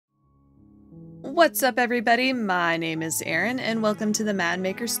What's up, everybody? My name is Erin, and welcome to the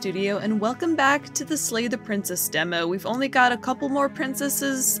Madmaker Studio, and welcome back to the Slay the Princess demo. We've only got a couple more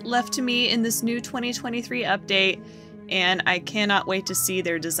princesses left to meet in this new 2023 update, and I cannot wait to see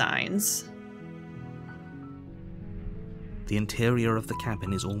their designs. The interior of the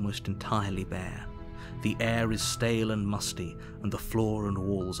cabin is almost entirely bare. The air is stale and musty, and the floor and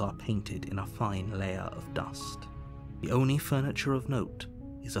walls are painted in a fine layer of dust. The only furniture of note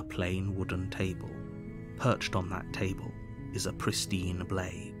is a plain wooden table. Perched on that table is a pristine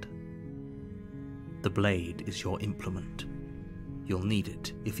blade. The blade is your implement. You'll need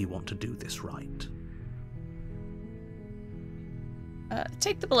it if you want to do this right.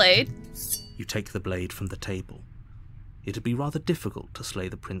 Take the blade. You take the blade from the table. It'd be rather difficult to slay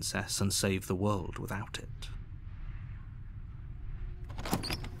the princess and save the world without it.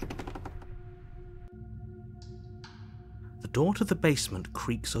 The door to the basement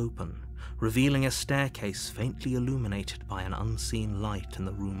creaks open, revealing a staircase faintly illuminated by an unseen light in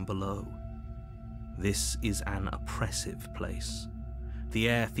the room below. This is an oppressive place. The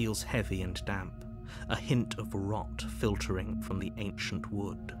air feels heavy and damp, a hint of rot filtering from the ancient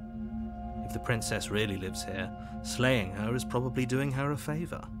wood. If the princess really lives here, slaying her is probably doing her a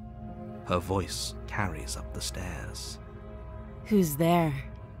favor. Her voice carries up the stairs. Who's there?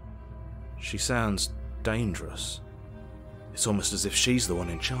 She sounds dangerous. It's almost as if she's the one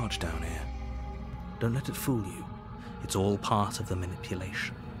in charge down here. Don't let it fool you. It's all part of the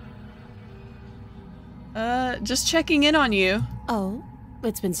manipulation. Just checking in on you. Oh,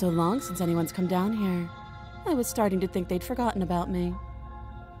 it's been so long since anyone's come down here. I was starting to think they'd forgotten about me.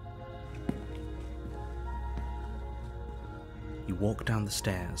 You walk down the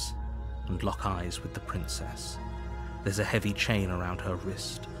stairs and lock eyes with the princess. There's a heavy chain around her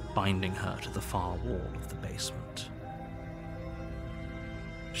wrist, binding her to the far wall of the basement.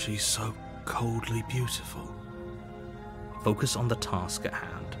 She's so coldly beautiful. Focus on the task at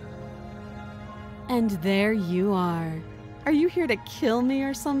hand. And there you are. Are you here to kill me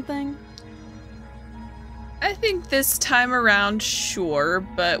or something? I think this time around, sure,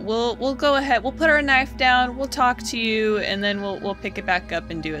 but we'll go ahead. We'll put our knife down, we'll talk to you, and then we'll pick it back up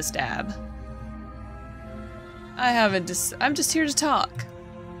and do a stab. I'm just here to talk.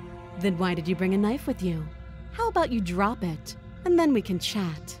 Then why did you bring a knife with you? How about you drop it, and then we can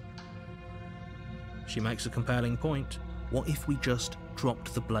chat? She makes a compelling point. What if we just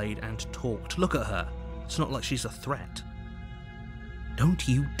dropped the blade and talked? Look at her. It's not like she's a threat. Don't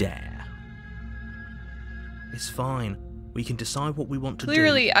you dare. It's fine. We can decide what we want to do.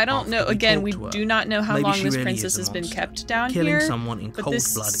 Clearly, I don't know. Again, we do not know how long this princess has been kept down here. But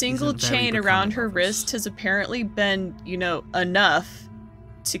this single chain around her wrist has apparently been, you know, enough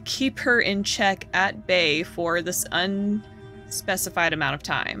to keep her in check at bay for this unspecified amount of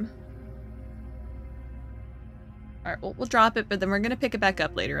time. Alright, we'll drop it, but then we're gonna pick it back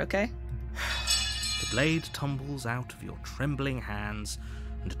up later, okay? The blade tumbles out of your trembling hands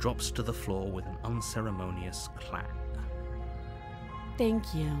and drops to the floor with an unceremonious clang.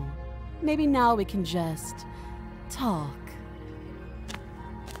 Thank you. Maybe now we can just talk.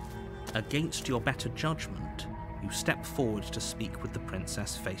 Against your better judgment, you step forward to speak with the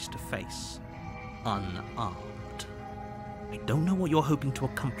princess face to face, unarmed. I don't know what you're hoping to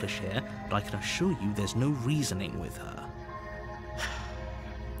accomplish here, but I can assure you there's no reasoning with her.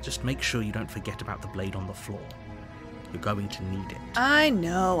 Just make sure you don't forget about the blade on the floor. You're going to need it. I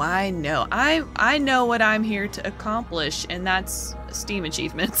know. I know what I'm here to accomplish, and that's Steam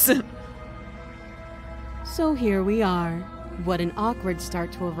achievements. So here we are. What an awkward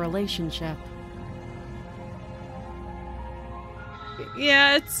start to a relationship.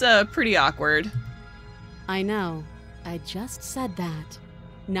 Yeah, it's pretty awkward. I know. I just said that.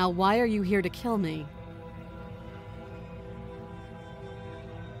 Now why are you here to kill me?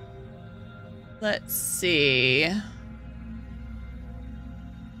 Let's see.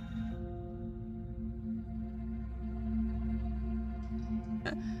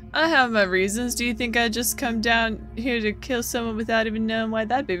 I have my reasons. Do you think I'd just come down here to kill someone without even knowing why?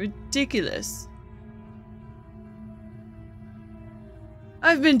 That'd be ridiculous.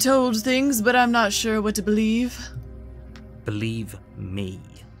 I've been told things, but I'm not sure what to believe. Believe me.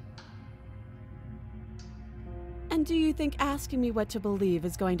 And do you think asking me what to believe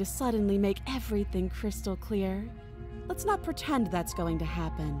is going to suddenly make everything crystal clear? Let's not pretend that's going to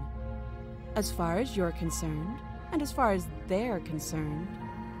happen. As far as you're concerned, and as far as they're concerned,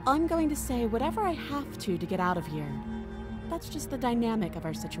 I'm going to say whatever I have to get out of here. That's just the dynamic of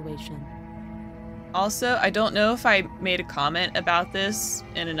our situation. Also, I don't know if I made a comment about this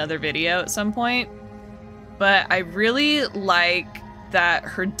in another video at some point, but I really like that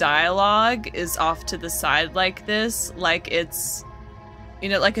her dialogue is off to the side like this, like it's, you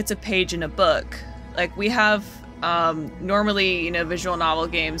know, like it's a page in a book. Like we have, normally, you know, visual novel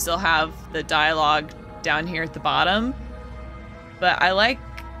games, they'll have the dialogue down here at the bottom. But I like,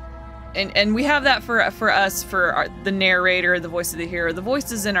 and we have that for us, for the narrator, the voice of the hero. The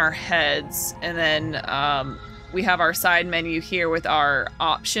voice is in our heads, and then we have our side menu here with our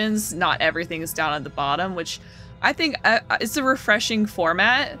options. Not everything is down at the bottom, which I think it's a refreshing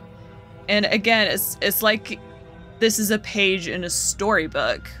format. And again, it's like this is a page in a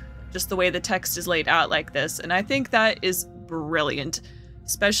storybook, just the way the text is laid out like this. And I think that is brilliant,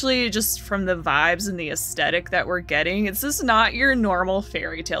 especially just from the vibes and the aesthetic that we're getting. This is not your normal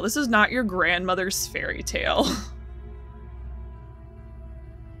fairy tale. This is not your grandmother's fairy tale.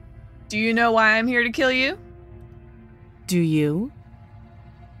 Do you know why I'm here to kill you? Do you?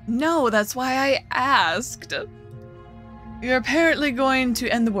 No, that's why I asked. You're apparently going to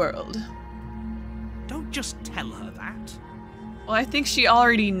end the world. Don't just tell her that. Well, I think she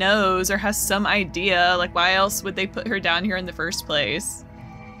already knows or has some idea. Like, why else would they put her down here in the first place?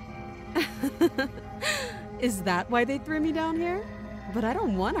 Is that why they threw me down here? But I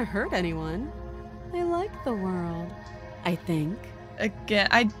don't want to hurt anyone. I like the world, I think. Again,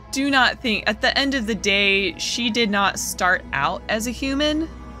 I do not think, at the end of the day, she did not start out as a human.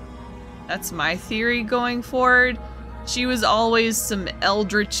 That's my theory going forward. She was always some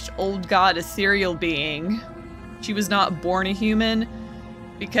eldritch old god ethereal being. She was not born a human,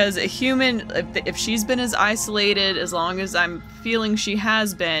 because a human, if she's been as isolated as long as I'm feeling she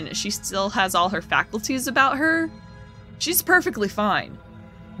has been, she still has all her faculties about her. She's perfectly fine.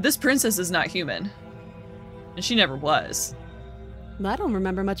 This princess is not human, and she never was. I don't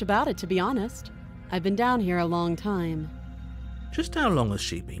remember much about it, to be honest. I've been down here a long time. Just how long has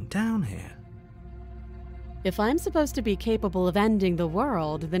she been down here? If I'm supposed to be capable of ending the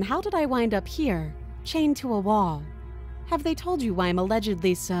world, then how did I wind up here, chained to a wall? Have they told you why I'm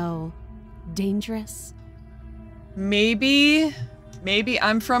allegedly so dangerous? Maybe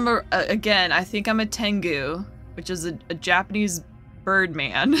I'm from again, I think I'm a Tengu, which is a Japanese bird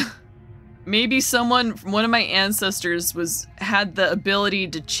man. Maybe one of my ancestors had the ability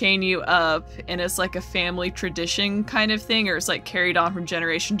to chain you up, and it's like a family tradition kind of thing, or it's like carried on from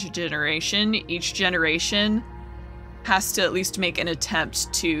generation to generation. Each generation has to at least make an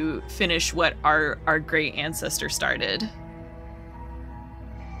attempt to finish what our great ancestor started.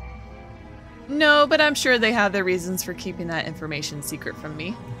 No, but I'm sure they have their reasons for keeping that information secret from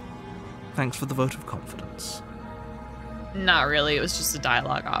me. Thanks for the vote of confidence. Not really, it was just a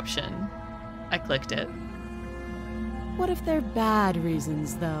dialogue option. I clicked it. What if they're bad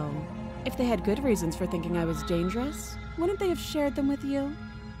reasons, though? If they had good reasons for thinking I was dangerous, wouldn't they have shared them with you?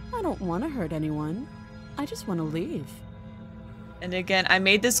 I don't want to hurt anyone. I just want to leave. And again, I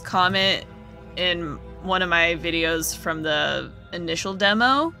made this comment in one of my videos from the initial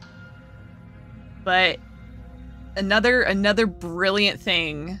demo, but another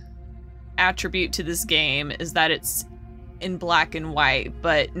brilliant attribute to this game is that it's in black and white,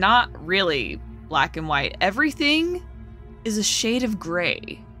 but not really black and white. Everything is a shade of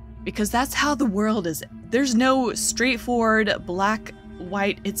gray, because that's how the world is. There's no straightforward black,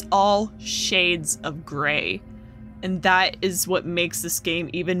 white, it's all shades of gray. And that is what makes this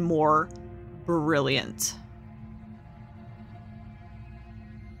game even more brilliant.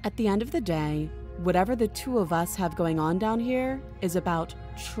 At the end of the day, whatever the two of us have going on down here is about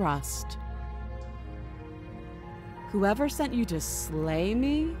trust. Whoever sent you to slay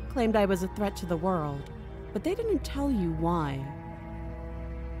me claimed I was a threat to the world, but they didn't tell you why.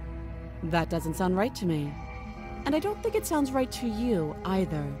 That doesn't sound right to me. And I don't think it sounds right to you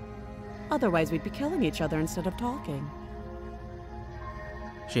either. Otherwise, we'd be killing each other instead of talking.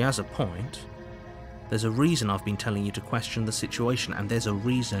 She has a point. There's a reason I've been telling you to question the situation, and there's a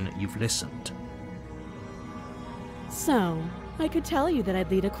reason you've listened. So, I could tell you that I'd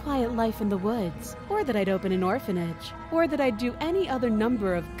lead a quiet life in the woods, or that I'd open an orphanage, or that I'd do any other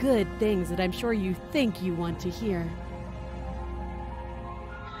number of good things that I'm sure you think you want to hear.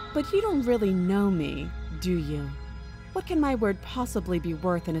 But you don't really know me, do you? What can my word possibly be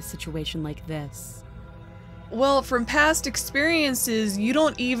worth in a situation like this? Well, from past experiences, you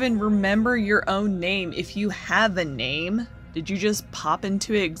don't even remember your own name if you have a name. Did you just pop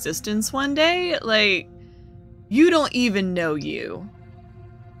into existence one day? Like, you don't even know you.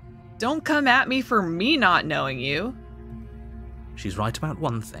 Don't come at me for me not knowing you. She's right about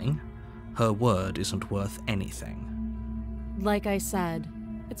one thing. Her word isn't worth anything. Like I said,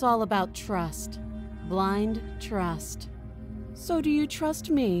 it's all about trust. Blind trust. So do you trust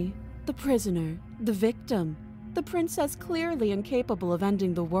me, the prisoner, the victim, The princess clearly incapable of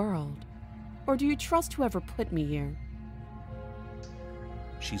ending the world. Or do you trust whoever put me here?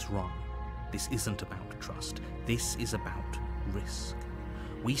 She's wrong. This isn't about trust. This is about risk.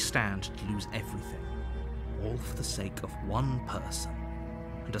 We stand to lose everything, all for the sake of one person,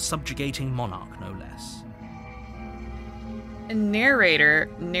 and a subjugating monarch, no less. Narrator,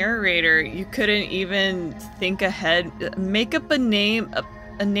 you couldn't even think ahead. Make up a name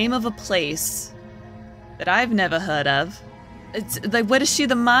of a place that I've never heard of. It's like, what is she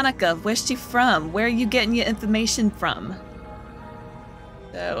the monarch of? Where's she from? Where are you getting your information from?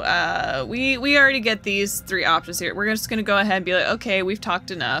 So, we already get these 3 options here. We're just gonna go ahead and be like, okay, we've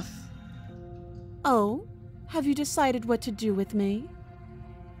talked enough. Oh? Have you decided what to do with me?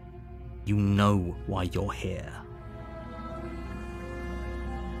 You know why you're here.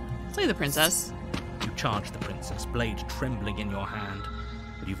 Slay the princess. You charge the princess, blade trembling in your hand,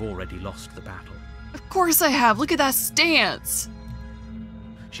 but you've already lost the battle. Of course I have. Look at that stance.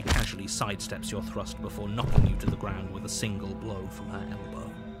 She casually sidesteps your thrust before knocking you to the ground with a single blow from her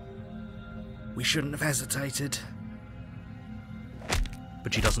elbow. We shouldn't have hesitated.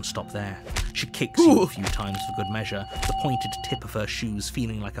 But she doesn't stop there. She kicks you a few times for good measure, the pointed tip of her shoes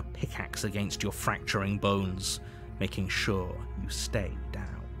feeling like a pickaxe against your fracturing bones, making sure you stay down.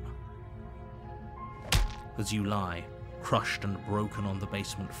 As you lie, crushed and broken on the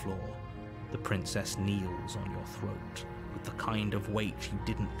basement floor, the princess kneels on your throat with the kind of weight you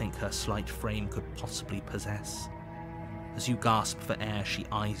didn't think her slight frame could possibly possess. As you gasp for air, she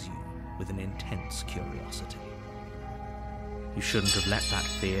eyes you with an intense curiosity. You shouldn't have let that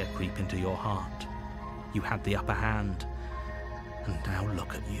fear creep into your heart. You had the upper hand, and now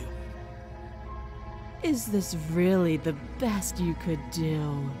look at you. Is this really the best you could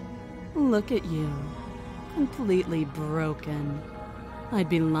do? Look at you. Completely broken. I'd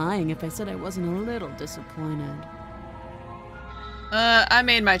be lying if I said I wasn't a little disappointed. I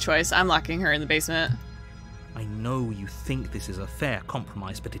made my choice. I'm locking her in the basement. I know you think this is a fair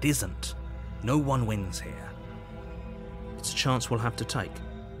compromise, but it isn't. No one wins here. It's a chance we'll have to take.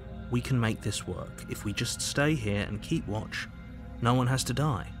 We can make this work. If we just stay here and keep watch, no one has to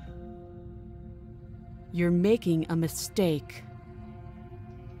die. You're making a mistake.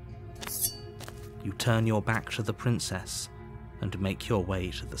 You turn your back to the princess and make your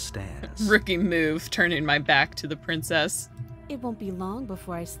way to the stairs. Rookie move, turning my back to the princess. It won't be long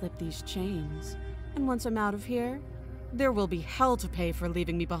before I slip these chains. And once I'm out of here, there will be hell to pay for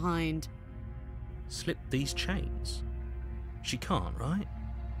leaving me behind. Slip these chains? She can't, right?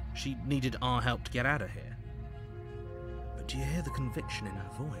 She needed our help to get out of here. But do you hear the conviction in her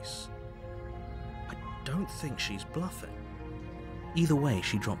voice? I don't think she's bluffing. Either way,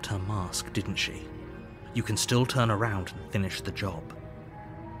 she dropped her mask, didn't she? You can still turn around and finish the job.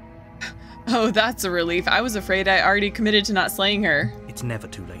 Oh, that's a relief. I was afraid I already committed to not slaying her. It's never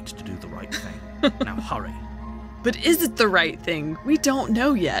too late to do the right thing. Now hurry. But is it the right thing? We don't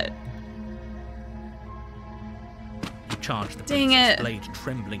know yet. You charge the princess, blade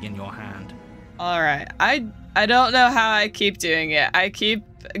trembling in your hand. Alright, I don't know how I keep doing it. I keep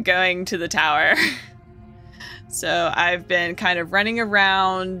going to the tower. So I've been kind of running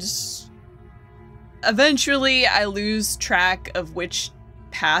around. Eventually, I lose track of which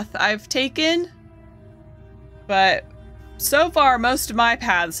path I've taken. But so far, most of my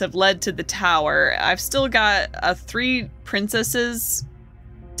paths have led to the tower. I've still got 3 princesses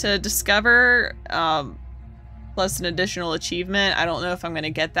to discover, plus an additional achievement. I don't know if I'm going to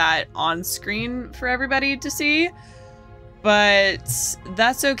get that on screen for everybody to see. But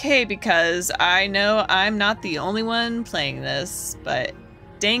that's okay because I know I'm not the only one playing this, but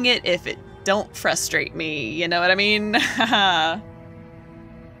dang it if it don't frustrate me, you know what I mean?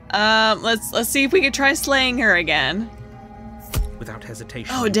 Let's see if we can try slaying her again. Without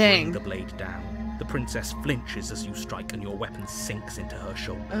hesitation, oh, dang. You bring the blade down. The princess flinches as you strike and your weapon sinks into her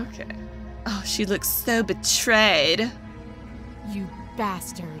shoulder. Okay. Oh, she looks so betrayed. You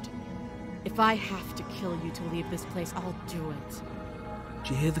bastard. If I have to kill you to leave this place, I'll do it.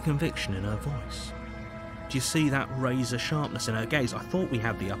 Do you hear the conviction in her voice? Do you see that razor sharpness in her gaze? I thought we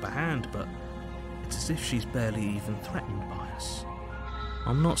had the upper hand, but it's as if she's barely even threatened by us.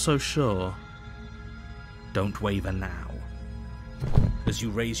 I'm not so sure. Don't waver now. As you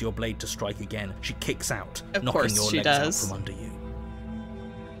raise your blade to strike again, she kicks out, knocking your legs out from under you.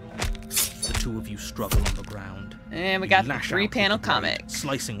 The 2 of you struggle on the ground. And we got the 3-panel comic.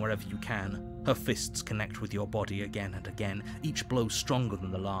 Slicing wherever you can. Her fists connect with your body again and again, each blow stronger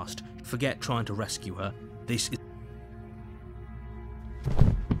than the last. Forget trying to rescue her. This is...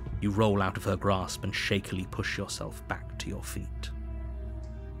 You roll out of her grasp and shakily push yourself back to your feet.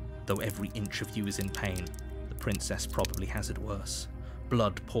 Though every inch of you is in pain, the princess probably has it worse.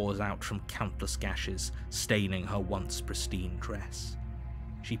 Blood pours out from countless gashes, staining her once pristine dress.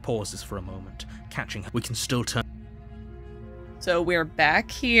 She pauses for a moment, catching her. We can still turn. So we're back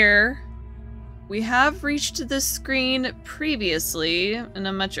here. We have reached the screen previously in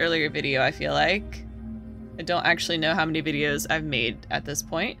a much earlier video, I feel like. I don't actually know how many videos I've made at this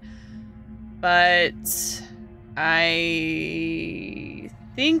point, but I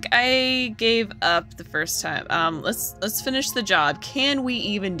think I gave up the first time. Let's finish the job. Can we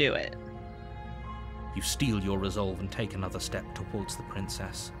even do it? You steel your resolve and take another step towards the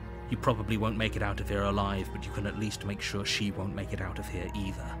princess. You probably won't make it out of here alive, but you can at least make sure she won't make it out of here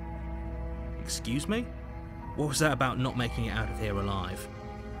either. Excuse me? What was that about not making it out of here alive?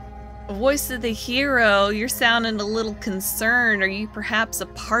 Voice of the hero, you're sounding a little concerned. Are you perhaps a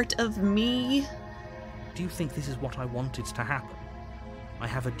part of me? Do you think this is what I wanted to happen? I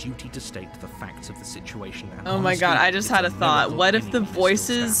have a duty to state the facts of the situation. And oh my god, I just had a thought. What if the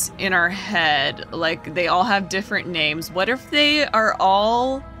voices in our head, like, they all have different names? What if they are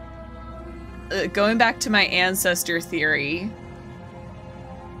all, going back to my ancestor theory,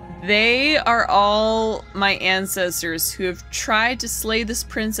 they are all my ancestors who have tried to slay this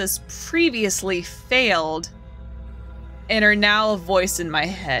princess previously, failed, and are now a voice in my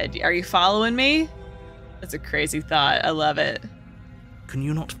head. Are you following me? That's a crazy thought. I love it. Can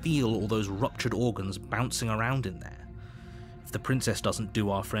you not feel all those ruptured organs bouncing around in there? If the princess doesn't do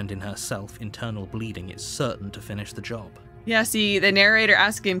our friend in herself, internal bleeding is certain to finish the job. Yeah, see, the narrator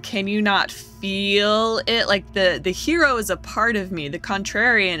asked him, can you not feel it? Like, the hero is a part of me, the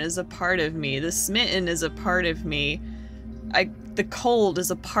contrarian is a part of me, the smitten is a part of me, the cold is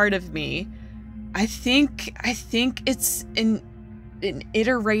a part of me. I think it's an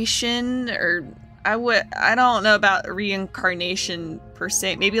iteration, or I don't know about reincarnation per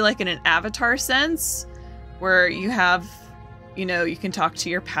se, maybe like in an avatar sense, where you have, you know, you can talk to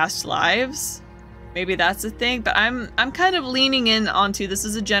your past lives. Maybe that's a thing, but I'm kind of leaning in onto this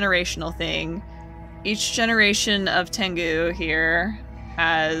is a generational thing. Each generation of Tengu here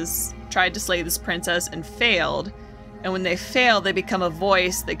has tried to slay this princess and failed. And when they fail, they become a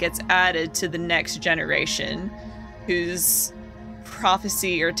voice that gets added to the next generation, whose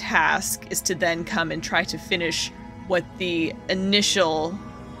prophecy or task is to then come and try to finish what the initial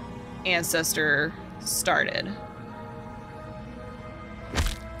ancestor started.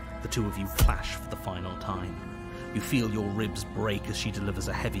 The two of you clash for the final time. You feel your ribs break as she delivers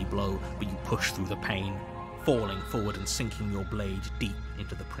a heavy blow, but you push through the pain, falling forward and sinking your blade deep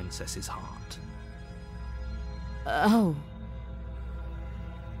into the princess's heart. Oh.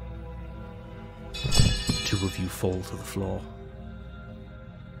 Two of you fall to the floor.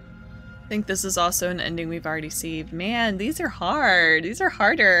 I think this is also an ending we've already seen. Man, these are hard. These are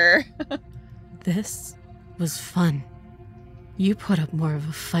harder. This was fun. You put up more of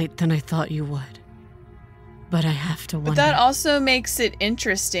a fight than I thought you would. But I have to wonder. But that also makes it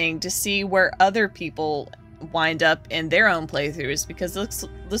interesting to see where other people wind up in their own playthroughs, because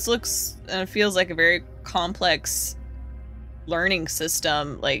this looks and feels like a very complex learning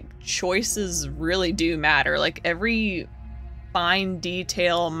system. Like, choices really do matter. Like, every fine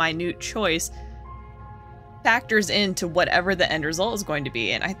detail, minute choice factors into whatever the end result is going to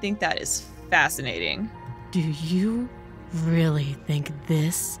be, and I think that is fascinating. Do you really think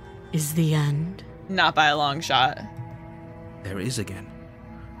this is the end? Not by a long shot. There it is again.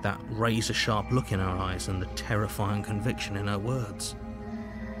 That razor-sharp look in her eyes and the terrifying conviction in her words.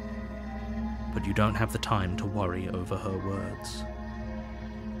 But you don't have the time to worry over her words.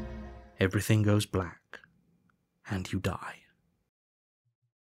 Everything goes black, and you die.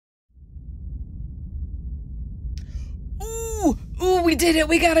 Ooh, we did it!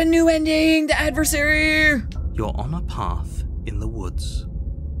 We got a new ending! The Adversary! You're on a path in the woods,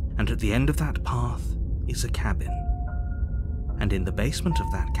 and at the end of that path is a cabin. And in the basement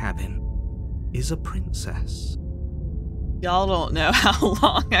of that cabin is a princess. Y'all don't know how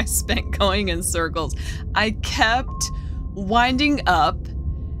long I spent going in circles. I kept winding up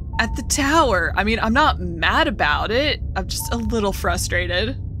at the tower. I mean, I'm not mad about it. I'm just a little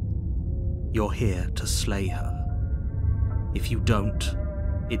frustrated. You're here to slay her. If you don't,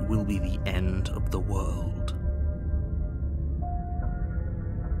 it will be the end of the world.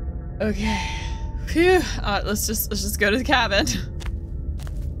 Okay. Phew. Let's just go to the cabin.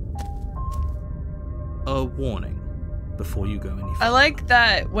 A warning before you go any further. I like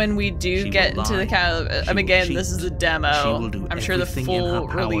that when we do get into the cabin. I mean, again, this is a demo. I'm sure the full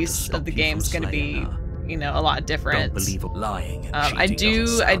release of the game is going to be, you know, a lot different. Don't believe lying and I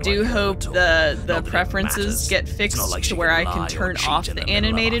do hope the preferences get fixed to where I can turn off the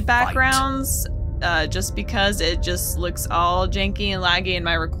animated backgrounds just because it just looks all janky and laggy in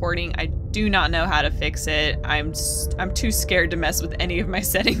my recording. I do not know how to fix it. I'm too scared to mess with any of my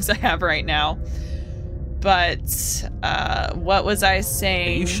settings I have right now. But what was I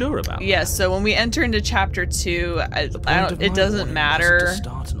saying? Are you sure about that? Yeah, so when we enter into chapter 2, it doesn't matter.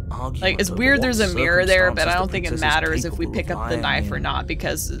 Like, it's weird there's a mirror there, but I don't think it matters if we pick up the knife or not,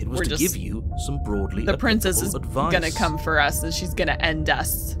 because we're just... give you some broadly the princess is gonna come for us, and she's gonna end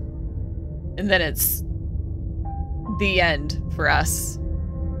us. And then it's the end for us.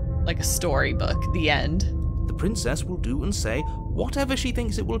 Like a storybook, the end. The princess will do and say whatever she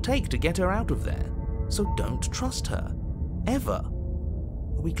thinks it will take to get her out of there. So don't trust her. Ever.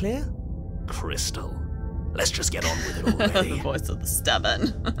 Are we clear? Crystal. Let's just get on with it already. The voice of the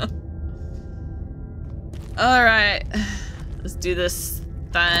stubborn. Alright. Let's do this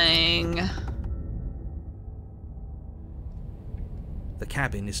thing. The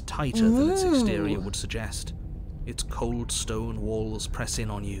cabin is tighter than its exterior would suggest. Its cold stone walls press in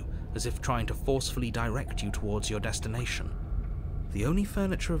on you, as if trying to forcefully direct you towards your destination. The only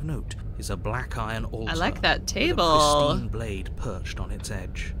furniture of note is a black iron altar. I like that table. With a pristine blade perched on its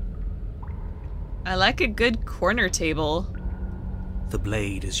edge. I like a good corner table. The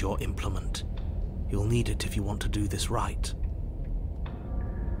blade is your implement. You'll need it if you want to do this right.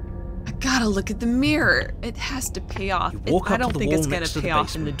 I gotta look at the mirror. It has to pay off. I don't think it's gonna pay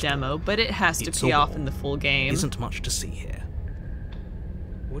off in the demo, but it has to pay off in the full game. There isn't much to see here.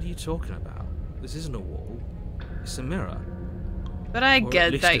 What are you talking about? This isn't a wall. It's a mirror. But I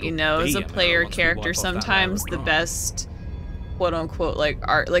get that, you know, as a player character, sometimes the best, quote-unquote, like,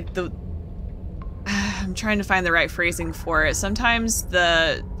 art, like the... I'm trying to find the right phrasing for it. Sometimes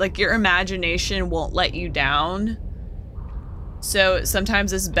like, your imagination won't let you down. So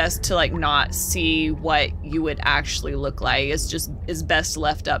sometimes it's best to, like, not see what you would actually look like. It's best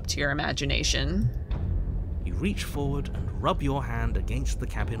left up to your imagination. You reach forward and rub your hand against the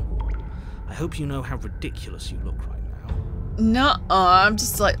cabin wall. I hope you know how ridiculous you look right now. Nuh-uh, I'm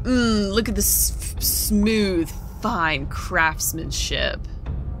just like, look at this smooth, fine craftsmanship.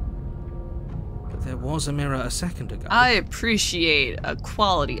 But there was a mirror a second ago. I appreciate a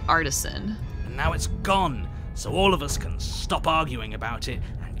quality artisan. And now it's gone, so all of us can stop arguing about it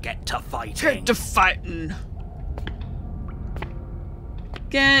and get to fighting. Get to fighting.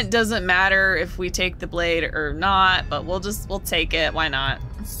 Again, it doesn't matter if we take the blade or not, but we'll take it, why not?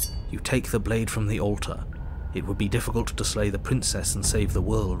 You take the blade from the altar. It would be difficult to slay the princess and save the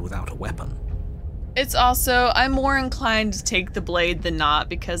world without a weapon. It's also, I'm more inclined to take the blade than not,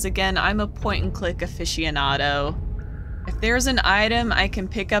 because again, I'm a point-and-click aficionado. If there's an item I can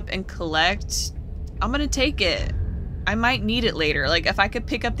pick up and collect, I'm gonna take it. I might need it later. Like, if I could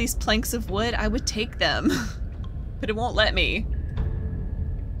pick up these planks of wood, I would take them. But it won't let me.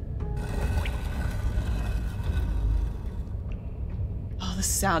 The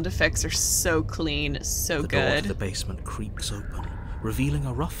sound effects are so clean, so good. The door to the basement creaks open, revealing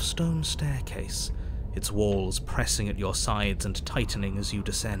a rough stone staircase, its walls pressing at your sides and tightening as you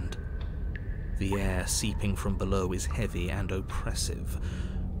descend. The air seeping from below is heavy and oppressive,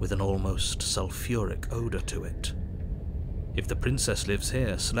 with an almost sulfuric odor to it. If the princess lives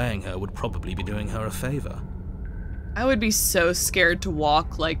here, slaying her would probably be doing her a favor. I would be so scared to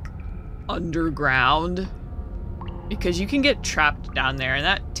walk, like, underground. Because you can get trapped down there, and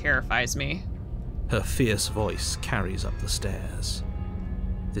that terrifies me. Her fierce voice carries up the stairs.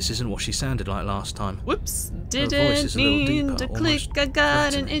 This isn't what she sounded like last time. Whoops, didn't mean to click, I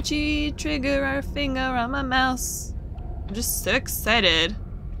got an itchy trigger or finger on my mouse. I'm just so excited.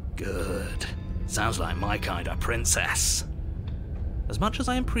 Good. Sounds like my kind of princess. As much as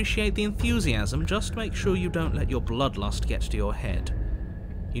I appreciate the enthusiasm, just make sure you don't let your bloodlust get to your head.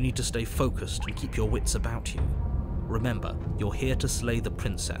 You need to stay focused and keep your wits about you. Remember, you're here to slay the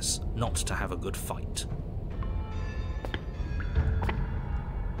princess, not to have a good fight.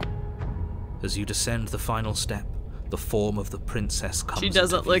 As you descend the final step, the form of the princess comes. She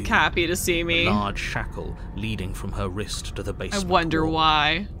doesn't look happy to see me. A large shackle leading from her wrist to the basement. I wonder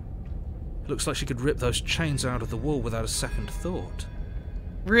why. It looks like she could rip those chains out of the wall without a second thought.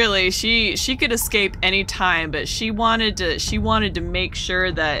 Really, she could escape any time, but she wanted to make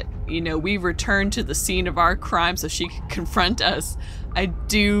sure that, you know, we return to the scene of our crime so she could confront us. I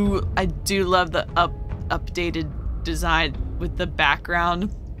do love the updated design with the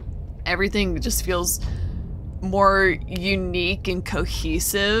background. Everything just feels more unique and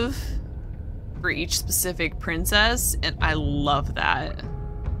cohesive for each specific princess, and I love that.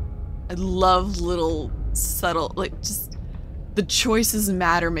 I love little subtle, like, just the choices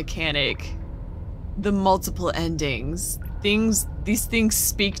matter mechanic, the multiple endings, these things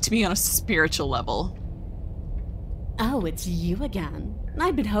speak to me on a spiritual level. Oh, it's you again.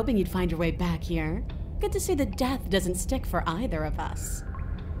 I'd been hoping you'd find your way back here. Good to see that death doesn't stick for either of us.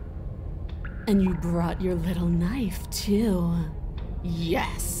 And you brought your little knife, too.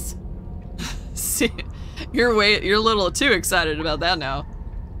 Yes. See, you're a little too excited about that now.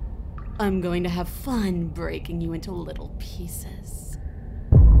 I'm going to have fun breaking you into little pieces.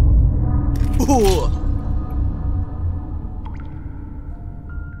 Ooh.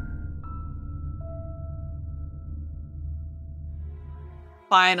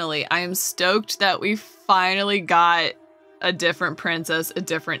 Finally, I am stoked that we finally got a different princess, a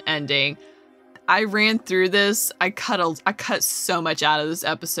different ending. I ran through this. I cut so much out of this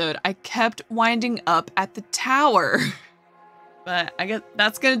episode. I kept winding up at the tower. But I guess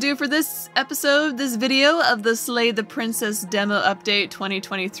that's gonna do for this episode, this video of the Slay the Princess demo update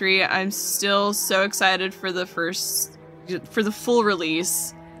 2023. I'm still so excited for the full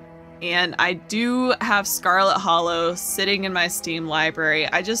release. And I do have Scarlet Hollow sitting in my Steam library.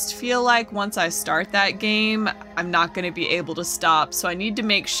 I just feel like once I start that game, I'm not gonna be able to stop. So I need to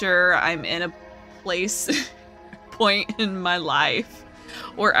make sure I'm in a point in my life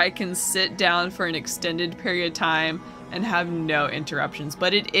where I can sit down for an extended period of time and have no interruptions.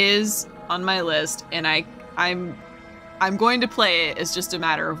 But it is on my list, and I'm going to play it. It's just a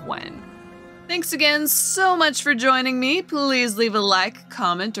matter of when. Thanks again so much for joining me. Please leave a like,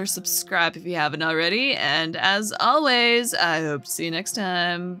 comment, or subscribe if you haven't already. And as always, I hope to see you next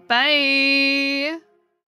time. Bye!